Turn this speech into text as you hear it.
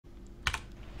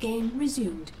Game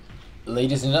resumed.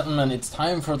 Ladies and gentlemen, it's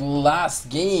time for the last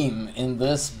game in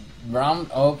this round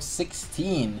of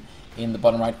 16. In the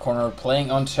bottom right corner,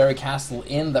 playing on Cherry Castle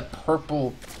in the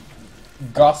purple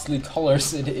ghastly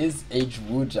colors, it is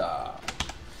Ejwoda.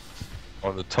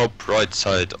 On the top right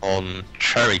side on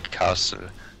Cherry Castle,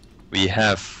 we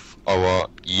have our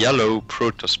yellow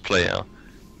Protoss player,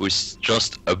 who is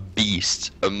just a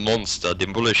beast, a monster,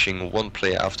 demolishing one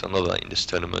player after another in this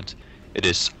tournament. It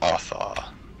is Arthur.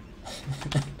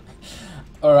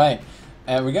 Alright,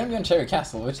 we're going to be on Cherry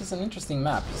Castle, which is an interesting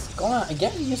map. It's gonna,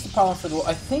 again, use the pylon for the wall.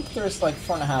 I think there's like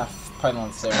 4.5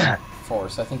 pylons there, 4,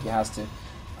 so I think he has to.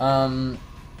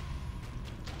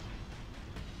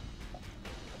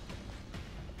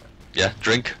 Yeah,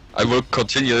 drink. I will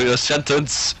continue your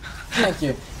sentence. Thank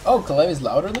you. Oh, Kalev is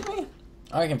louder than me?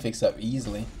 I can fix that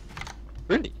easily.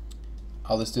 Really?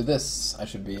 I'll just do this. I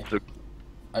should be. Look.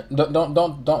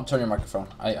 Don't turn your microphone.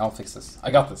 I'll fix this.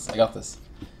 I got this.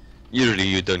 Usually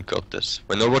you don't got this.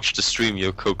 When I watch the stream,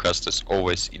 your co-cast is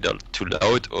always either too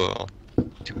loud or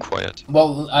too quiet.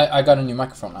 Well, I got a new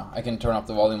microphone now. I can turn up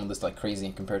the volume of this like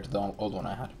crazy compared to the old one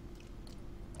I had.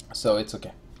 So it's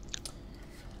okay.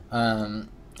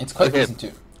 It's quite decent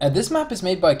too. This map is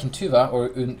made by Kintuva, or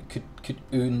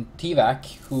Untivak,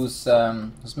 who's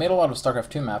made a lot of StarCraft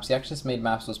 2 maps. He actually just made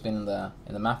maps that's been in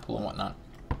the map pool and whatnot.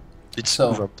 It's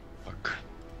so.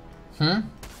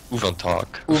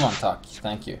 Uvantak,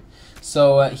 thank you.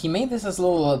 So he made this as a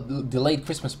little delayed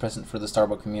Christmas present for the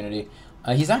Starbuck community.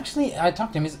 He's actually, I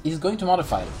talked to him, he's going to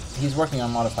modify it. He's working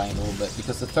on modifying it a little bit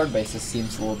because the third base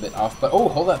seems a little bit off. But oh,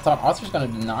 hold that thought, Arthur's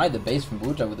going to deny the base from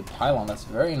Buja with the pylon. That's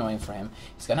very annoying for him.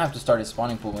 He's going to have to start his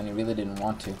spawning pool when he really didn't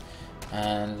want to.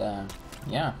 And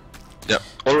yeah. Yeah,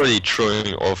 already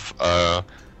throwing off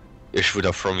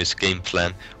Ejwoda from his game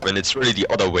plan when it's really the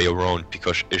other way around,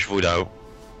 because Ejwoda,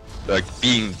 like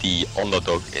being the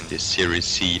underdog in this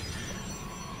series, he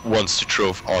wants to throw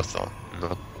off Arthur,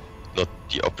 not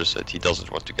the opposite. He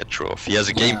doesn't want to get thrown off. He has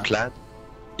a game plan.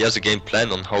 He has a game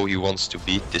plan on how he wants to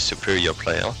beat this superior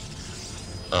player.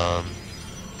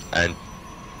 And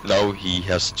now he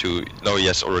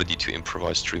has already to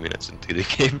improvise 3 minutes into the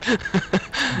game.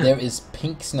 There is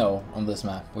pink snow on this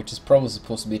map, which is probably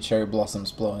supposed to be cherry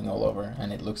blossoms blowing all over,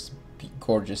 and it looks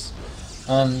gorgeous.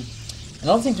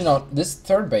 Another thing to note, this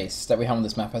third base that we have on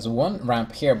this map has one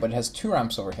ramp here, but it has 2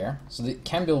 ramps over here, so it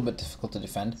can be a little bit difficult to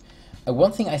defend.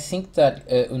 One thing I think that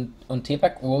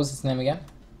Untipak, what was his name again?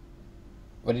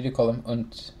 What did you call him?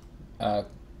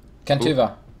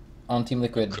 Kantuva on Team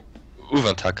Liquid.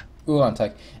 Uvantak.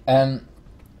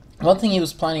 One thing he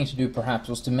was planning to do perhaps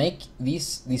was to make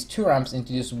these 2 ramps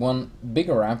into just one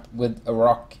bigger ramp with a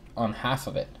rock on half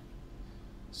of it.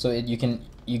 So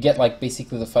you get like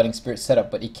basically the fighting spirit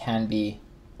setup, but it can be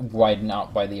widened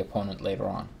out by the opponent later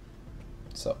on.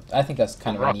 So I think that's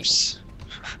kind of a neat.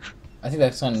 I think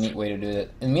that's kind of a neat way to do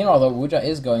it. And meanwhile, though, Wuja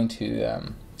is going to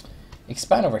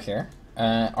expand over here.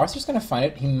 Arthur's going to find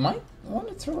it. He might want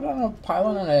to throw down a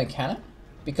pylon and a cannon,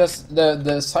 because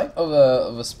the site of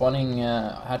a spawning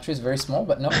hatchery is very small.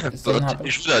 But no, it doesn't happen.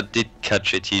 Ejwoda did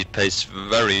catch it. He pays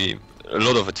a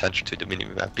lot of attention to the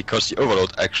minimap, because the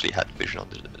Overlord actually had vision on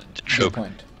the choke,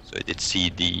 so he did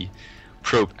see the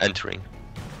probe entering.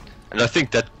 And I think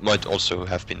that might also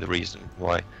have been the reason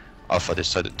why Alpha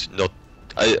decided to not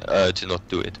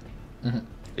do it.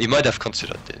 He might have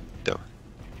considered it, though.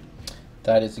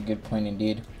 That is a good point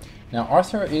indeed. Now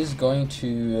Arthur is going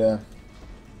to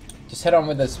just head on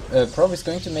with this probe. He's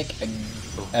going to make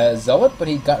a Zealot, but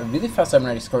he got a really fast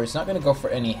cybernetic score. He's not going to go for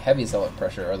any heavy Zealot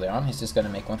pressure early on. He's just going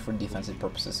to make one for defensive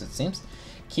purposes, it seems.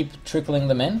 Keep trickling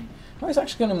them in. No, he's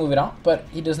actually going to move it out, but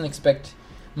he doesn't expect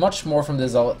much more from the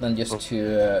Zealot than just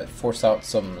to force out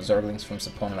some Zerglings from his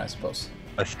opponent, I suppose.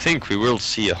 I think we will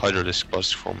see a Hydralisk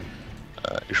burst from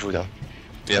Ejwoda.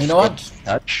 We have one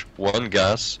hatch, 1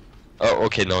 gas. Oh,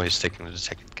 okay, now he's taking the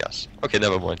 2nd gas. Okay,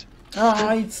 never mind.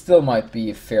 It still might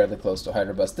be fairly close to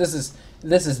Hydra Bust. This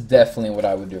is definitely what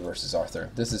I would do versus Arthur.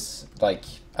 This is like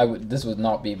this would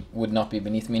not be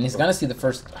beneath me. And he's gonna see the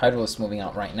first Hydralisk moving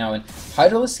out right now. And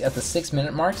Hydralisk at the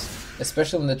 6-minute marks,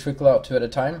 especially when they trickle out 2 at a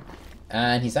time.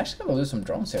 And he's actually gonna lose some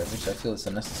drones here, which I feel is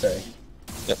unnecessary.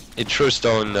 Yep, it throws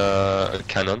down a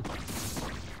cannon.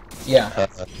 Yeah.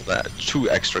 2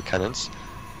 extra cannons.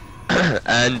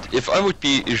 And if I would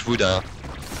be Ejwoda,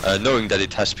 knowing that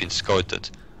it has been scouted,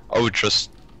 I would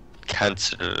just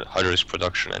cancel Hydralisk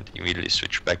production and immediately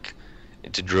switch back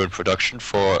into drone production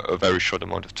for a very short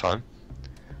amount of time.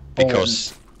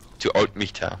 Because to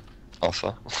out-meta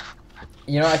Alpha.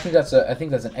 You know, I think that's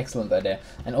an excellent idea.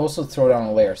 And also throw down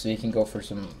a layer so you can go for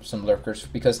some lurkers,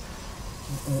 because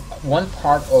one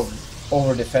part of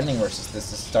over defending versus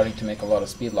this is starting to make a lot of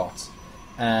speed lots.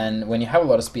 And when you have a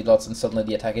lot of speed lots and suddenly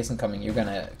the attack isn't coming, you're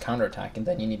gonna counterattack, and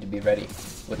then you need to be ready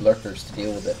with lurkers to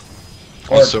deal with it.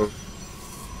 Also,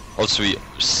 we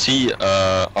see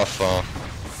Alpha.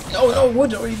 No,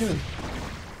 Wood, what are you doing?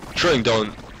 Throwing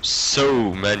down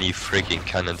so many freaking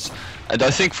cannons, and I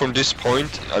think from this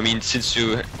point, I mean, since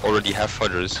you already have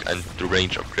Hydras and the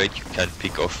range upgrade, you can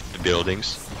pick off the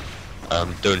buildings.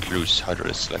 Don't lose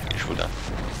Hydras like Ejwoda.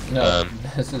 No,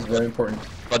 this is very important.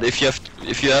 But if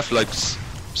you have like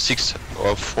 6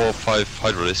 or 4 or 5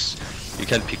 Hydras, you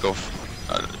can pick off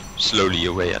slowly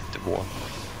away at the wall.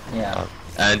 Yeah.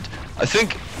 And I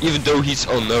think even though he's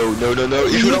no, Ejwoda,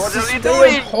 what are you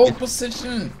doing? doing? Hold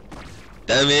position.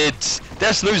 Damn it!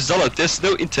 There's no Zealot, there's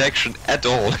no interaction at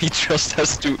all. He just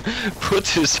has to put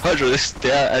his Hydras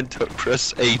there and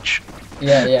press H.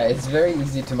 Yeah, it's very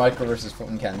easy to micro versus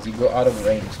fountain cannons. You go out of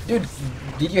range. Dude,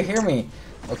 did you hear me?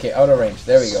 Okay, out of range.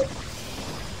 There we go.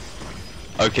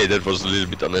 Okay, that was a little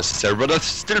bit unnecessary, but I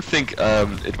still think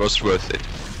it was worth it.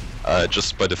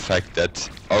 Just by the fact that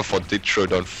Alpha did throw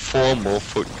down 4 more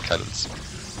fountain cannons.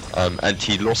 And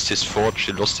he lost his forge,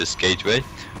 he lost his gateway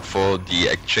for the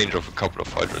exchange of a couple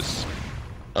of Hydras.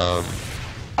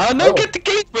 No, get the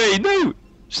gateway! No!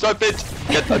 Stop it!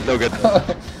 Get that, no, get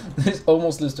that. This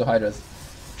almost lose to Hydras.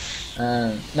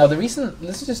 Now the reason,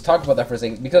 let's just talk about that for a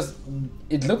second, because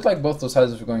it looked like both those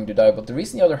Hydras were going to die, but the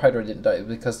reason the other Hydra didn't die is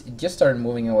because it just started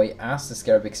moving away as the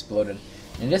Scarab exploded.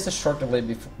 And it is a short delay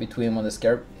between when the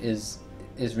Scarab is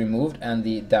removed and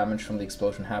the damage from the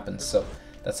explosion happens, so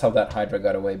that's how that Hydra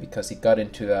got away, because it got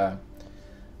into a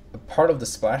part of the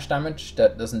splash damage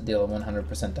that doesn't deal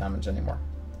 100% damage anymore.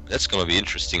 That's gonna be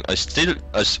interesting. I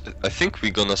think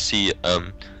we're gonna see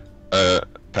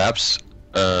perhaps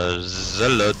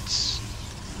Zealots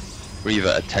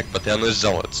Reaver attack, but there are no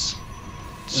Zealots.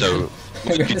 So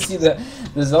we're gonna see the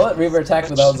Zealot Reaver attack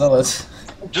without Zealots.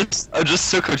 I'm just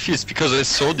so confused because I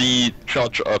saw the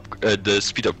charge up, the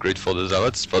speed upgrade for the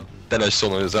Zealots, but then I saw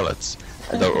no Zealots,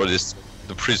 and or this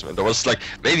the Prism, and I was like,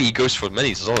 maybe he goes for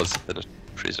many Zealots than a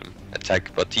Prism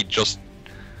attack, but he just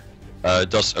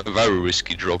does a very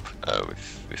risky drop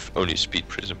with only speed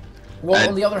Prism. Well, and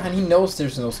on the other hand, he knows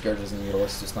there's no Scourges in the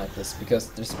universe to snipe this, because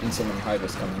there's been so many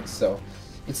Hydras coming, so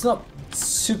it's not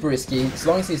super risky, as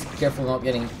long as he's careful not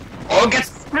getting... Oh, get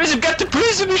the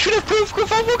Prism! You should have proved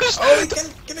focus! Oh,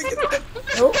 can I get that?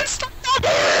 No!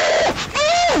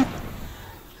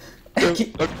 No,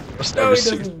 he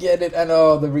doesn't get it, and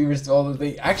oh, the Reavers do all the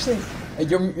thing. Actually,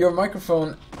 your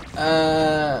microphone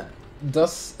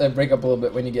does break up a little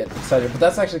bit when you get excited, but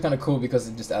that's actually kind of cool because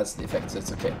it just adds to the effect, so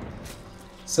it's okay.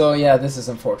 So yeah, this is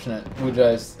unfortunate. We're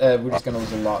just gonna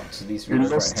lose a lot to these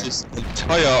Reavers lost right here. his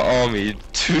entire army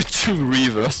to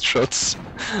Reaver shots.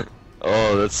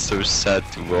 Oh, that's so sad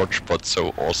to watch, but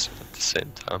so awesome at the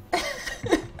same time.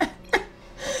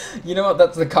 You know what?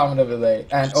 That's the comment of the day.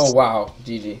 And oh wow,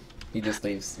 GG. He just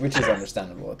leaves, which is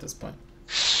understandable at this point.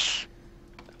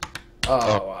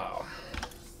 Oh wow.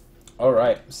 All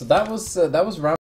right. So that was round.